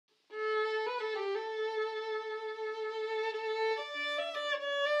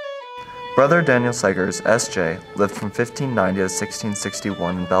Brother Daniel Seghers, S.J., lived from 1590 to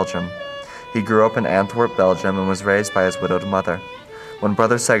 1661 in Belgium. He grew up in Antwerp, Belgium, and was raised by his widowed mother. When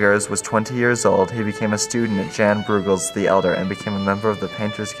Brother Seghers was 20 years old, he became a student at Jan Bruegel's the Elder and became a member of the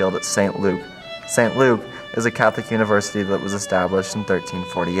Painters Guild at St. Luc. St. Luc is a Catholic university that was established in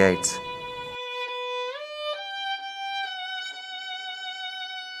 1348.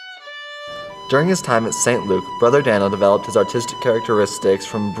 During his time at St. Luc, Brother Daniel developed his artistic characteristics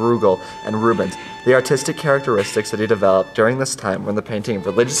from Bruegel and Rubens. The artistic characteristics that he developed during this time were in the painting of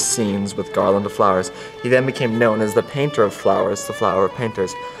religious scenes with garland of flowers. He then became known as the painter of flowers, the flower of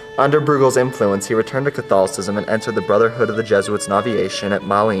painters. Under Bruegel's influence, he returned to Catholicism and entered the Brotherhood of the Jesuits in Aviation at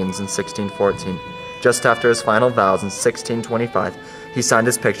Malines in 1614. Just after his final vows in 1625, he signed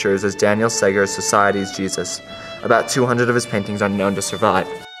his pictures as Daniel Seghers Society's Jesus. About 200 of his paintings are known to survive.